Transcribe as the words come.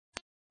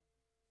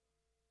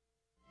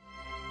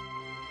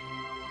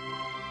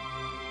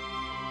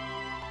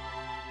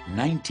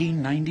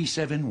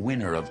1997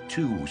 winner of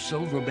 2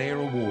 Silver Bear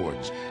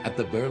Awards at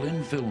the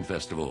Berlin Film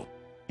Festival,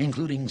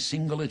 including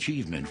single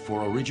achievement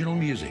for original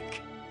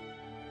music.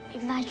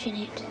 Imagine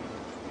it.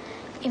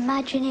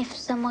 Imagine if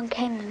someone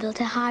came and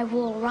built a high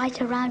wall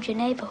right around your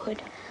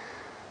neighborhood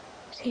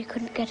so you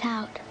couldn't get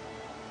out.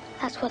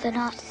 That's what the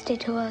Nazis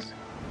did to us.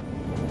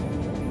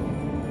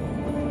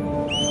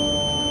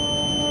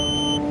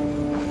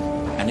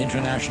 An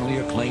internationally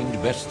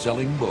acclaimed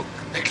best-selling book.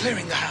 They're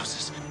clearing the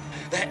houses.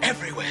 They're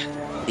everywhere.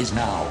 Is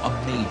now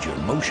a major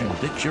motion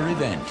picture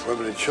event.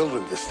 Women and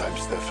children this time,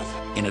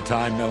 Stefan. In a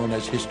time known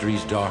as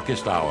history's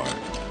darkest hour,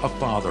 a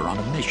father on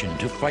a mission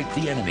to fight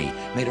the enemy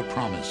made a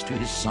promise to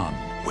his son.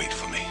 Wait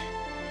for me.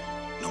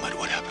 No matter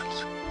what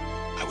happens,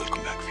 I will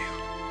come back for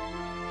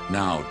you.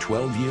 Now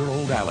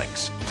 12-year-old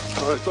Alex.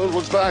 All right, don't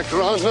look back.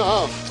 Run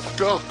now.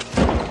 Go.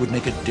 Would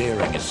make a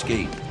daring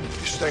escape.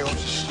 You stay home to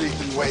sleep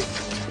and wait.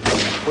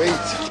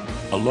 Wait.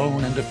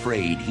 Alone and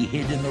afraid, he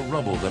hid in the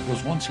rubble that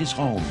was once his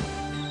home.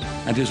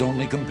 And his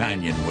only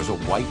companion was a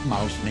white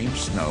mouse named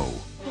Snow.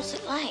 What's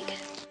it like?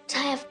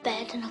 I have a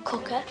bed and a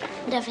cooker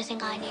and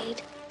everything I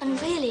need. And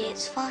really,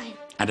 it's fine.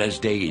 And as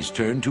days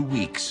turned to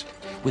weeks,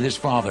 with his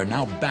father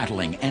now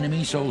battling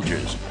enemy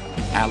soldiers,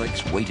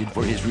 Alex waited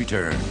for his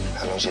return.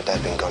 How long's your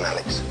dad been gone,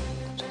 Alex?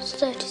 It's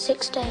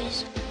 36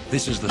 days.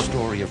 This is the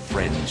story of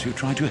friends who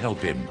try to help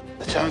him.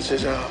 The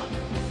chances are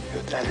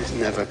your dad is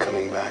never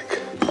coming back.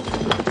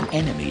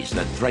 Enemies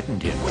that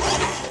threatened him.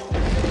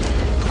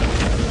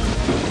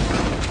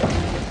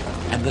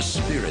 And the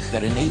spirit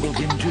that enabled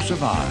him to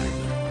survive.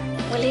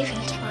 We're leaving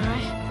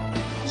tomorrow.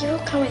 You'll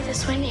come with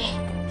us, won't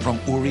you? From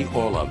Uri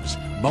Orlov's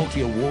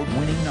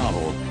multi-award-winning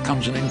novel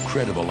comes an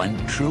incredible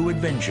and true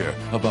adventure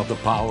about the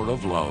power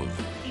of love.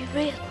 You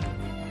real?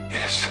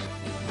 Yes,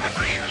 I'm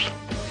real.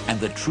 And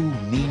the true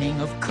meaning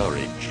of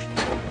courage.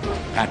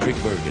 Patrick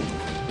Bergin,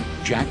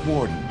 Jack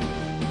Warden,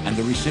 and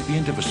the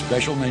recipient of a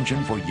special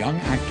mention for Young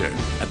Actor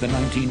at the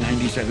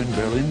 1997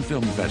 Berlin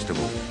Film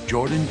Festival,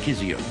 Jordan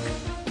Kiziuk.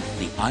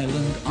 The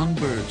Island on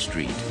Bird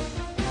Street.